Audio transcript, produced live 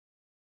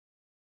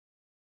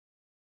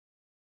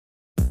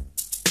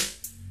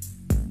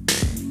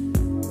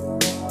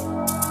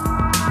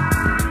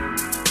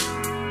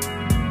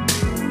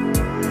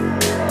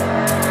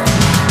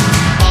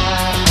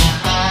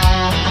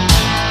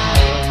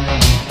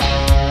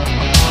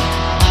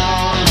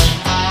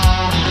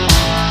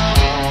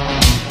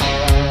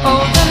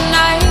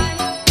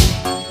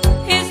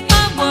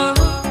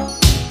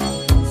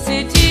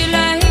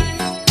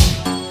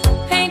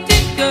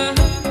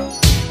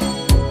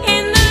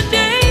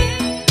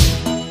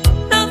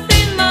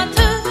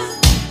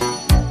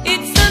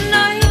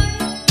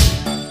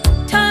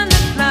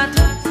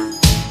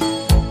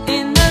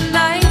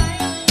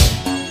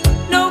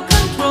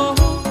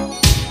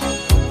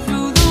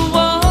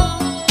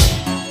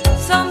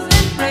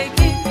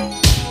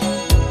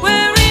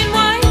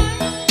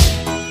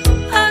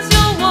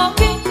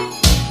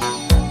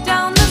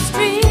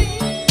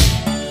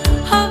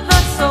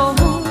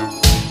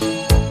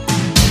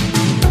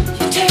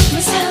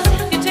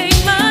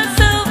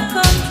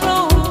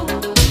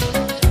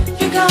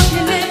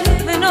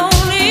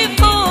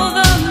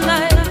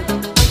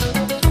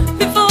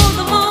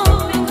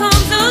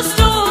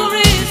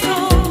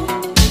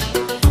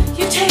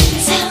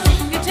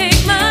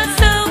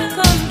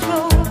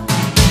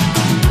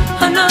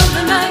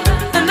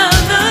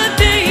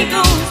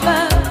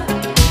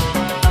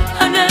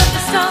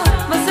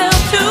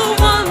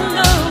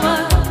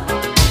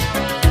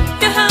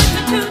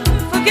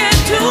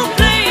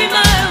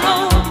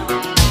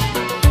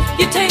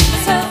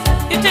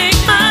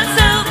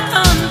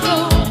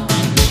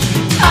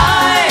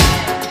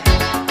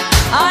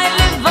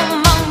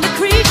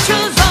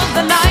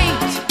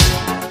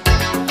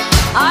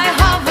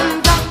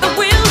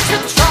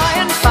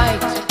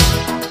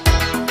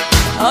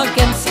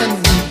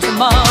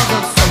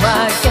tomorrow, so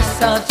I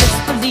guess I'll just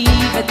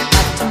believe it,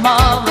 that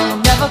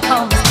tomorrow never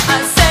comes. I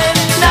said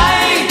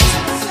night,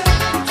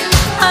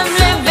 I'm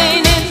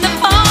living in the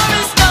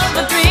forest of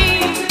a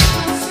dream.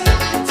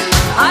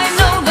 I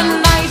know the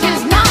night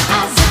is not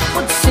as it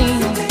would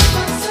seem.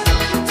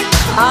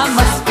 I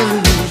must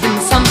believe in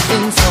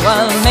something, so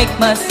I'll make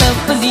myself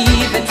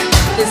believe it.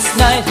 This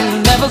night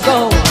will never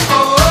go.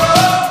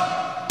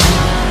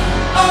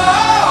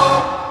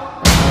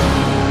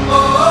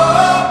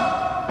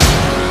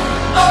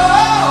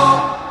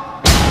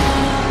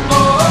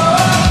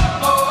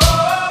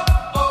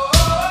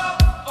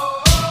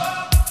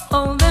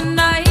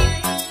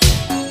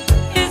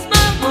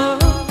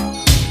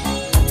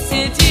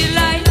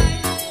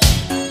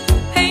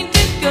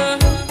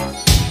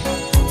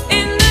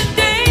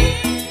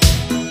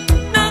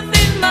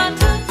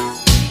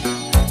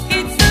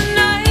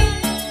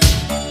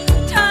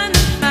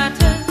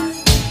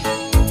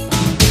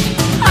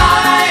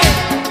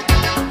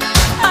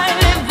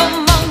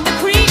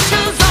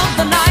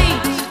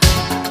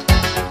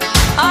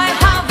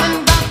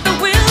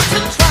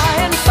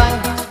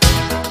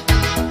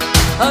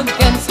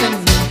 Against a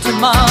new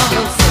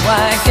tomorrow, so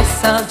I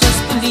guess I'll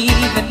just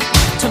believe it.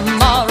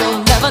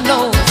 Tomorrow never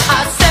knows.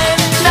 I said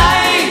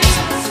night,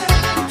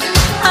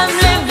 I'm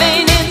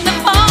living in the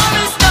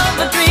forest of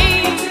a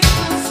dream.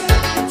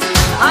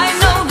 I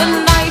know the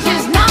night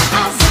is not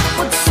as it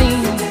would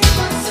seem.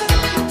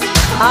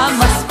 I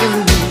must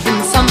believe in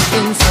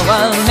something, so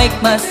I'll make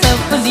myself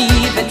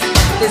believe it.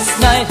 This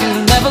night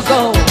will never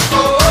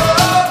go.